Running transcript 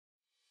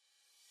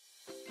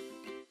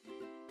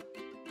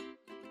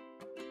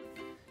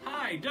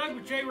Hi, Doug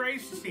with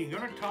J.Racenstein.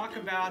 Going to talk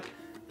about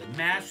the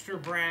Master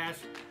Brass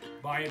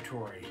by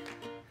Ettore.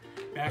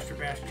 Master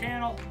Brass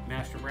channel,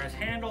 Master Brass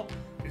handle.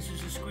 This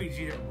is the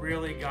squeegee that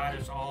really got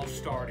us all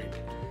started.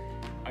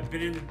 I've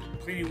been in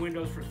cleaning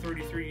windows for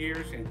 33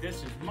 years, and this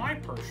is my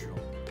personal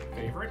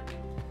favorite.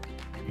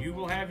 You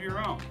will have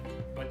your own.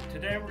 But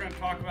today we're going to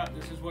talk about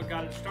this is what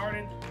got it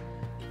started.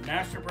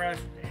 Master Brass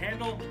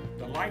handle,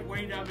 the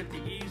lightweight of it,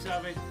 the ease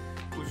of it,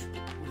 with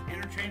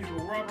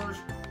interchangeable rubbers,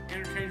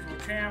 interchangeable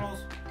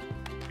channels.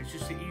 It's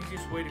just the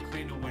easiest way to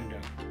clean a window.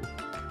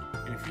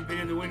 And if you've been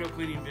in the window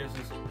cleaning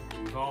business,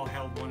 we've all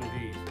held one of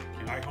these,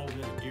 and I hold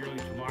this dearly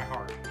to my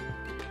heart.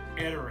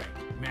 Ettore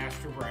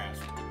Master Brass.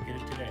 Get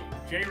it today.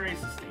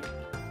 J.Racenstein.